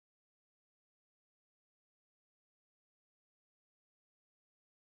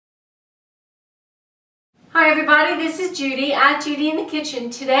Hi everybody, this is Judy at Judy in the Kitchen.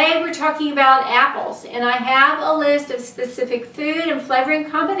 Today we're talking about apples, and I have a list of specific food and flavoring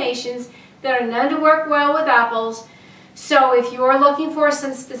combinations that are known to work well with apples. So if you're looking for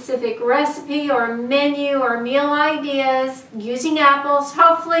some specific recipe or menu or meal ideas using apples,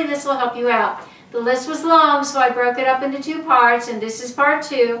 hopefully this will help you out. The list was long, so I broke it up into two parts, and this is part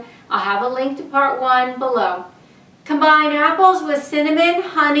 2. I'll have a link to part 1 below. Combine apples with cinnamon,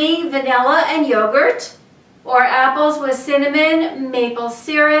 honey, vanilla, and yogurt. Or apples with cinnamon, maple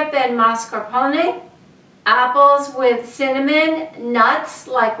syrup, and mascarpone. Apples with cinnamon, nuts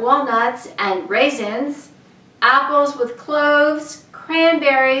like walnuts and raisins. Apples with cloves,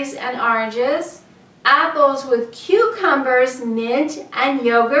 cranberries, and oranges. Apples with cucumbers, mint, and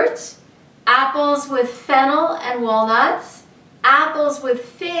yogurt. Apples with fennel and walnuts. Apples with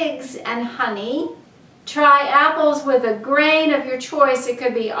figs and honey. Try apples with a grain of your choice. It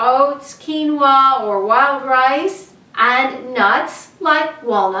could be oats, quinoa, or wild rice, and nuts like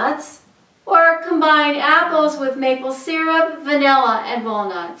walnuts. Or combine apples with maple syrup, vanilla, and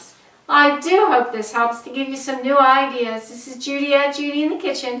walnuts. I do hope this helps to give you some new ideas. This is Judy at Judy in the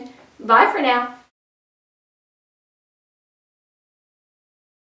Kitchen. Bye for now.